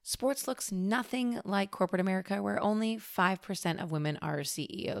Sports looks nothing like corporate America, where only 5% of women are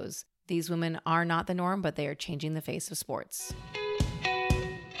CEOs. These women are not the norm, but they are changing the face of sports.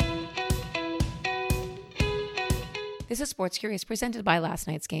 This is Sports Curious, presented by Last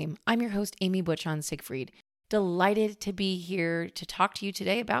Night's Game. I'm your host, Amy Butchon-Siegfried. Delighted to be here to talk to you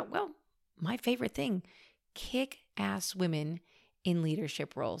today about, well, my favorite thing, kick-ass women in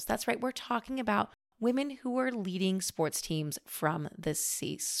leadership roles. That's right, we're talking about women who are leading sports teams from the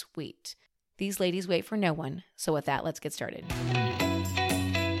C-suite. These ladies wait for no one. So with that, let's get started.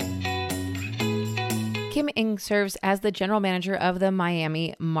 Kim Ng serves as the general manager of the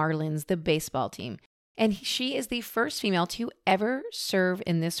Miami Marlins, the baseball team. And she is the first female to ever serve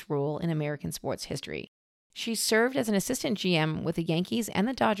in this role in American sports history. She served as an assistant GM with the Yankees and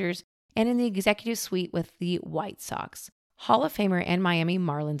the Dodgers, and in the executive suite with the White Sox. Hall of Famer and Miami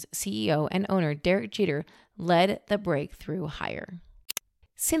Marlins CEO and owner Derek Jeter led the breakthrough hire.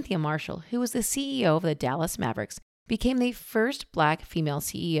 Cynthia Marshall, who was the CEO of the Dallas Mavericks, became the first Black female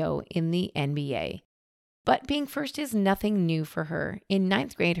CEO in the NBA. But being first is nothing new for her. In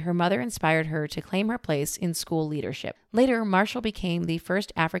 9th grade, her mother inspired her to claim her place in school leadership. Later, Marshall became the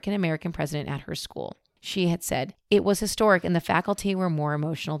first African-American president at her school. She had said, "It was historic and the faculty were more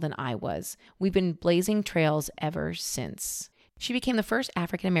emotional than I was. We've been blazing trails ever since." She became the first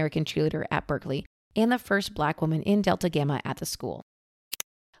African-American cheerleader at Berkeley and the first Black woman in Delta Gamma at the school.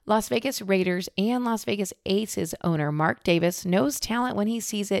 Las Vegas Raiders and Las Vegas Aces owner Mark Davis knows talent when he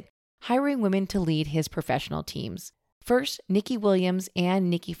sees it, hiring women to lead his professional teams. First, Nikki Williams and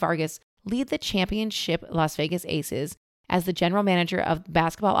Nikki Fargas lead the championship Las Vegas Aces as the general manager of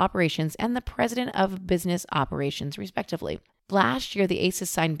basketball operations and the president of business operations, respectively. Last year, the Aces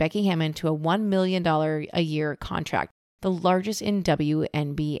signed Becky Hammon to a $1 million a year contract, the largest in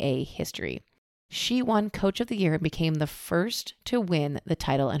WNBA history. She won Coach of the Year and became the first to win the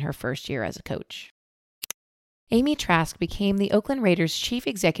title in her first year as a coach. Amy Trask became the Oakland Raiders' chief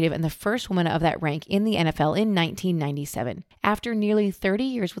executive and the first woman of that rank in the NFL in 1997. After nearly 30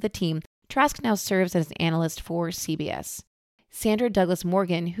 years with the team, Trask now serves as an analyst for CBS. Sandra Douglas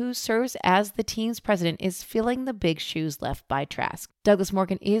Morgan, who serves as the team's president, is filling the big shoes left by Trask. Douglas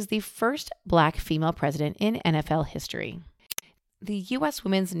Morgan is the first Black female president in NFL history. The U.S.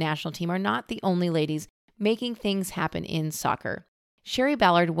 women's national team are not the only ladies making things happen in soccer. Sherry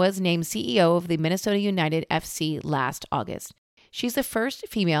Ballard was named CEO of the Minnesota United FC last August. She's the first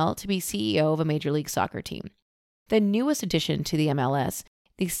female to be CEO of a Major League Soccer team. The newest addition to the MLS,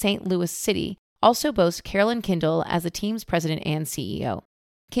 the St. Louis City, also boasts Carolyn Kindle as the team's president and CEO.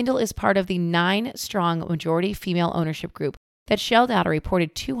 Kindle is part of the 9-strong majority female ownership group that shelled out a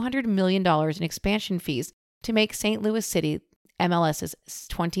reported $200 million in expansion fees to make St. Louis City MLS's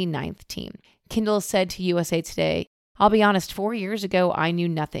 29th team. Kindle said to USA Today, "I'll be honest, 4 years ago, I knew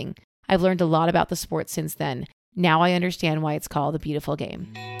nothing. I've learned a lot about the sport since then. Now I understand why it's called the beautiful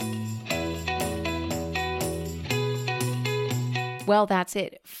game." Well, that's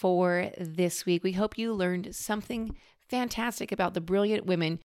it for this week. We hope you learned something fantastic about the brilliant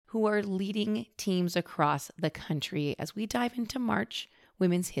women who are leading teams across the country as we dive into March,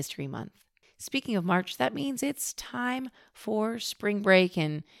 Women's History Month. Speaking of March, that means it's time for spring break.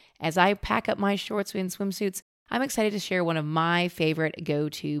 And as I pack up my shorts and swimsuits, I'm excited to share one of my favorite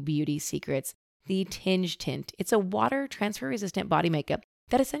go-to beauty secrets, the Tinge Tint. It's a water transfer-resistant body makeup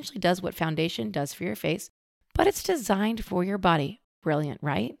that essentially does what foundation does for your face, but it's designed for your body. Brilliant,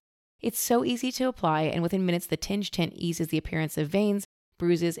 right? It's so easy to apply, and within minutes, the Tinge Tint eases the appearance of veins,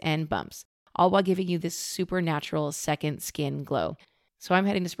 bruises, and bumps, all while giving you this supernatural second skin glow. So I'm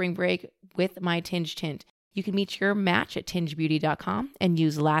heading to spring break with my Tinge Tint. You can meet your match at tingebeauty.com and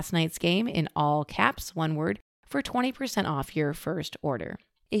use Last Night's Game in all caps, one word, for 20% off your first order.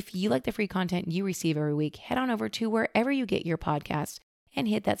 If you like the free content you receive every week, head on over to wherever you get your podcasts and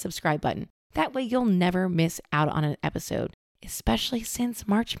hit that subscribe button. That way you'll never miss out on an episode, especially since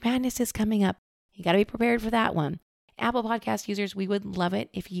March Madness is coming up. You got to be prepared for that one. Apple Podcast users, we would love it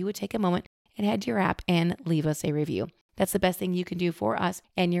if you would take a moment and head to your app and leave us a review. That's the best thing you can do for us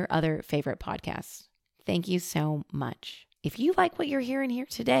and your other favorite podcasts. Thank you so much. If you like what you're hearing here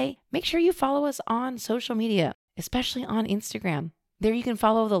today, make sure you follow us on social media, especially on Instagram. There you can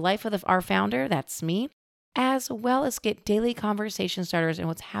follow the life of our founder, that's me, as well as get daily conversation starters and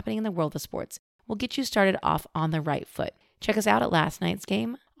what's happening in the world of sports. We'll get you started off on the right foot. Check us out at Last Night's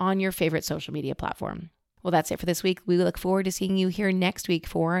Game on your favorite social media platform. Well, that's it for this week. We look forward to seeing you here next week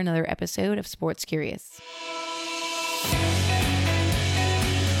for another episode of Sports Curious.